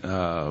take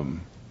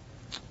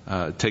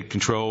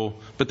control,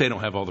 but they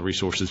don't have all the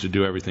resources to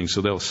do everything,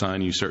 so they'll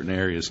assign you certain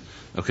areas.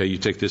 Okay, you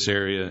take this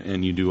area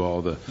and you do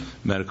all the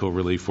medical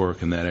relief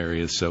work in that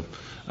area. So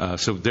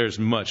there's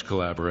much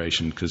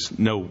collaboration because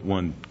no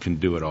one can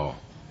do it all.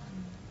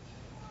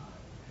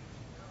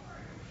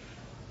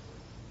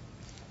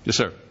 Yes,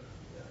 sir.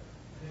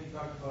 I know you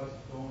talked about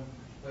going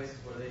places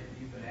where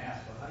you've been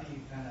asked, but how do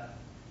you kind of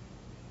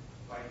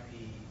fight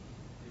the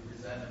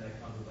resentment that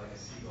comes with like a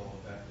seagull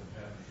effect of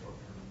having a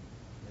short-term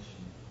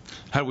mission?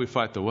 How do we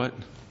fight the what?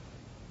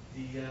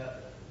 The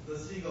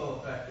seagull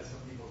effect that some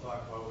people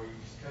talk about, where you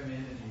just come in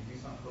and you do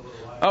something for a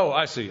little while. Oh,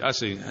 I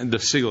see. The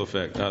seagull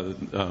effect.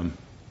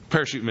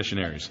 Parachute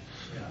missionaries.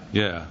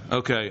 Yeah.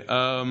 Okay.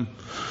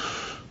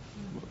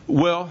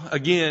 Well,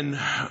 again,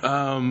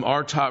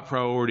 our top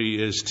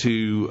priority is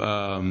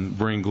to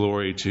bring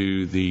glory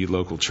to the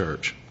local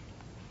church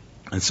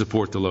and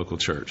support the local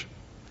church.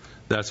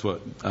 That's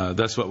what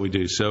we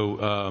do.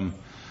 So,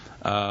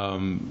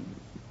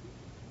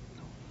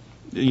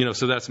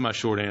 so that's my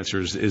short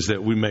answer is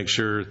that we make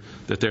sure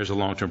that there's a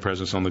long-term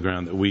presence on the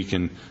ground that we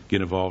can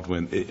get involved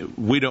with.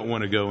 We don't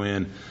want to go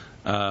in,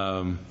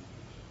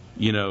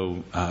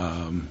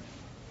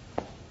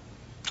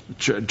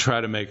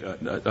 try to make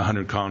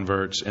 100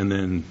 converts and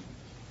then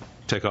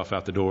take off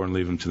out the door and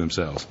leave them to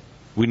themselves.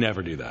 We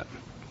never do that.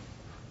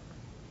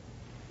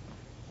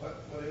 What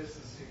is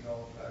the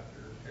seagull effect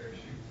or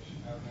parachute?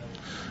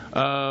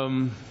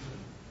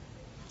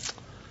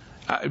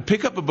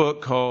 Pick up a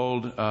book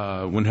called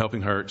When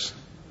Helping Hurts,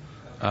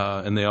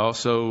 and they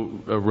also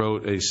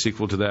wrote a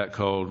sequel to that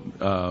called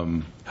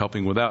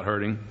Helping Without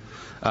Hurting.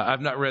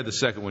 I've not read the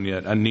second one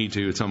yet. I need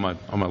to. It's on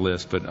my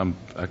list, but I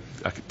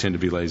tend to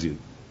be lazy at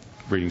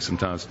reading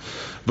sometimes.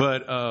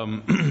 But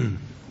one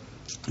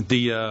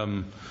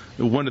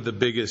of the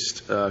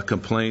biggest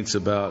complaints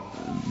about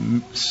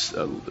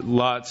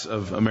lots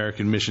of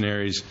American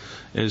missionaries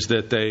is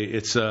that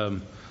it's what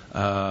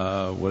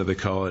do they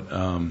call it?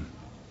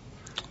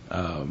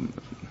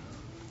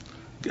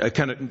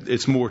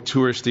 It's more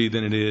touristy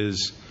than it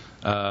is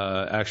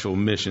actual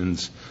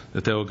missions.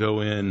 That they'll go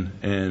in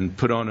and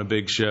put on a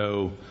big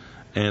show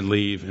and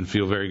leave and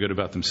feel very good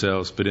about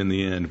themselves, but in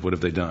the end, what have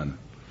they done?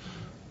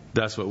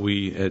 That's what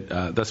we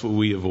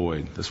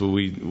avoid. That's what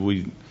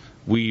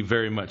we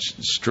very much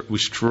we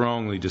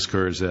strongly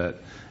discourage that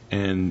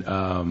and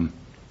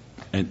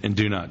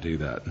do not do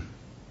that.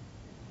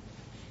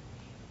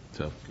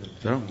 So,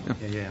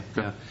 yeah.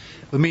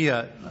 Let me.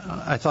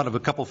 I thought of a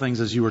couple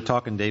things as you were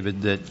talking,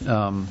 David. That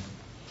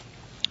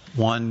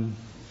one,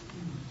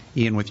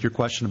 Ian, with your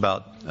question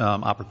about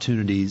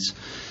opportunities,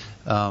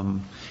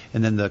 and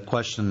then the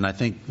question I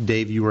think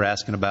Dave you were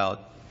asking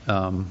about.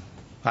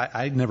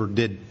 I never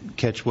did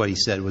catch what he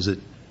said. Was it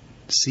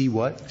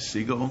what?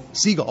 Seagull.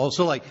 Seagull. Oh,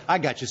 so like I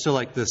got you. So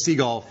like the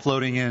seagull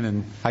floating in,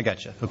 and I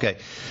got you. Okay.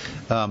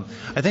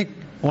 I think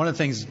one of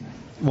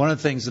the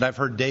things that I've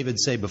heard David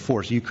say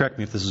before. So you correct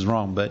me if this is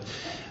wrong, but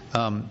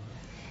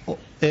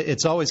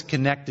it's always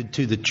connected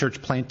to the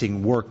church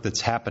planting work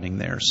that's happening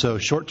there. So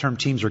short-term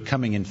teams are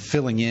coming and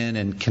filling in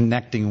and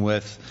connecting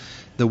with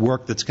the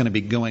work that's going to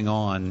be going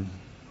on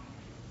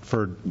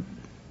for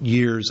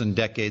years and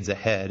decades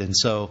ahead. And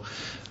so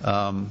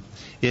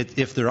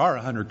if there are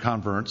 100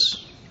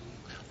 converts,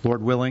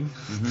 Lord willing,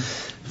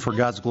 for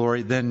God's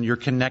glory, then you're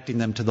connecting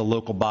them to the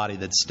local body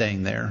that's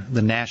staying there.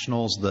 The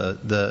nationals,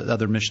 the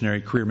other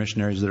career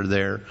missionaries that are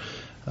there.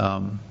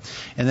 And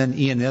then,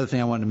 Ian, the other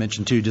thing I wanted to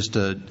mention, too, just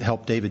to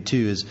help David,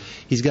 too, is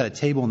he's got a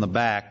table in the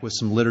back with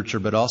some literature,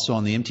 but also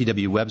on the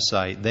MTW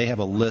website, they have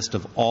a list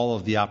of all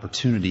of the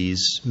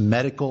opportunities,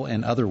 medical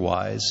and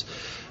otherwise,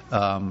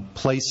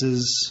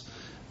 places,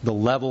 the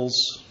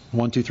levels,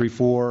 1, 2, 3,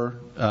 4,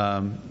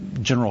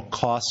 general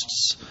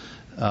costs,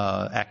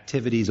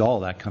 activities,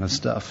 all that kind of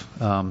stuff.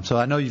 So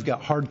I know you've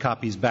got hard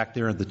copies back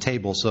there at the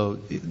table, so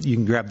you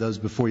can grab those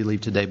before you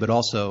leave today. But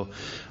also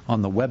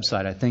on the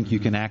website, I think you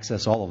can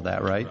access all of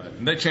that, right?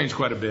 And they change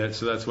quite a bit,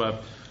 so that's why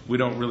we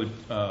don't really.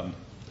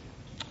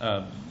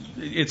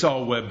 It's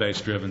all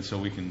web-based driven, so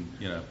we can,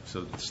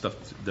 so stuff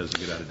doesn't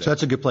get out of date. So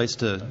that's a good place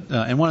to.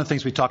 And one of the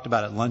things we talked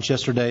about at lunch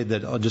yesterday,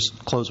 that I'll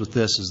just close with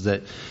this, is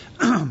that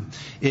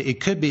it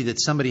could be that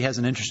somebody has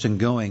an interest in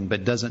going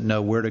but doesn't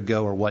know where to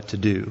go or what to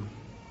do.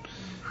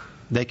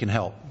 They can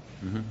help.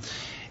 Mm-hmm.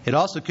 It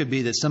also could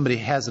be that somebody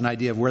has an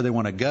idea of where they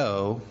want to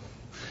go,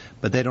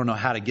 but they don't know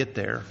how to get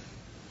there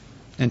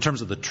in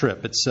terms of the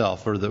trip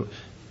itself, or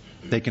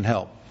they can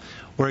help.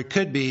 Or it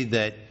could be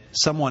that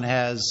someone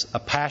has a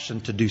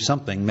passion to do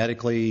something,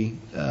 medically,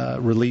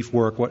 relief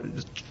work,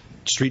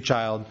 street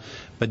child,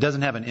 but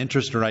doesn't have an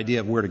interest or idea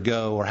of where to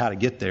go or how to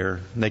get there,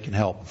 they can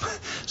help.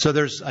 So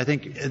I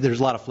think there's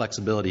a lot of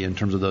flexibility in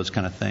terms of those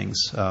kind of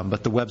things.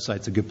 But the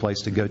website's a good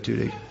place to go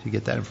to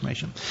get that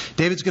information.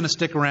 David's going to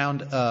stick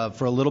around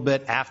for a little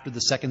bit after the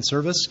second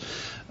service,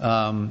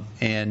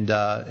 and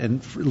a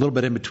little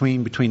bit in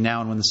between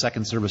now and when the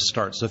second service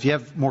starts. So if you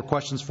have more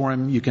questions for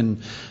him, you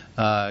can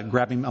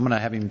grab him. I'm going to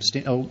have him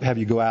have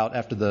you go out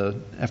after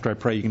I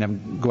pray. You can have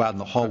him go out in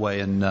the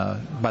hallway and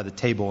by the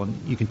table,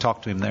 and you can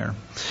talk to him there.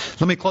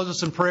 Let me close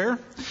us in prayer,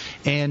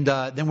 and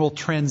then we'll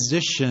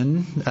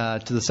transition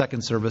to the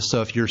second service.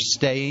 So if you're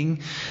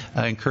staying,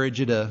 I encourage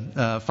you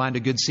to find a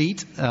good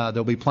seat.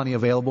 There'll be plenty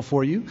available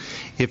for you.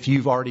 If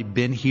you've already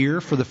been here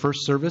for the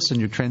first service and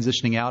you're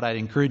transitioning out, I'd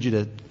encourage you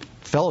to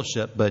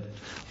fellowship, but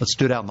let's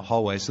do it out in the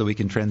hallway so we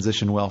can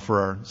transition well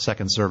for our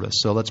second service.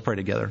 So let's pray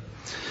together.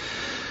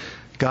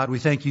 God, we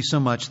thank you so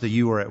much that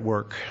you are at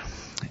work,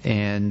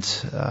 and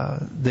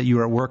that you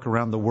are at work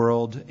around the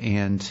world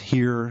and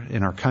here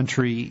in our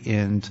country,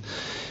 and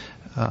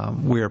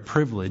we are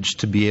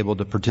privileged to be able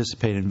to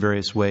participate in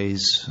various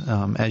ways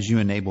as you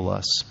enable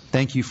us.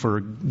 Thank you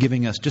for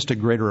giving us just a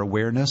greater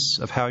awareness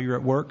of how you're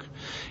at work,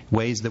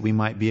 ways that we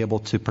might be able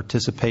to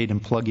participate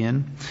and plug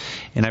in.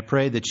 And I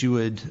pray that you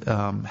would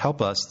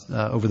help us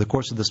over the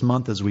course of this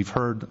month, as we've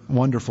heard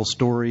wonderful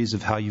stories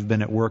of how you've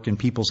been at work in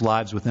people's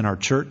lives within our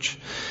church.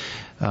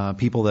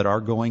 People that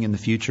are going in the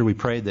future. We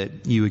pray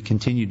that you would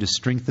continue to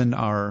strengthen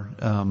our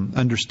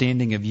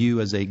understanding of you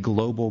as a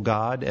global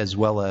God, as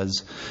well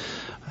as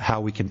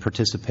how we can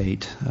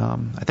participate.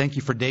 I thank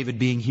you for David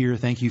being here.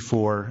 Thank you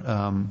for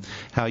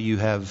how you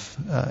have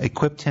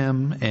equipped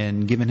him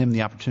and given him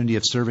the opportunity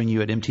of serving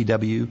you at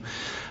MTW.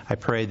 I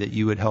pray that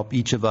you would help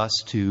each of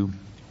us to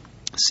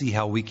see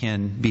how we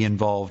can be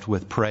involved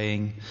with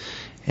praying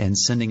and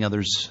sending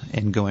others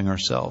and going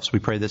ourselves. We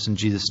pray this in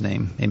Jesus'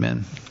 name.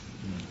 Amen.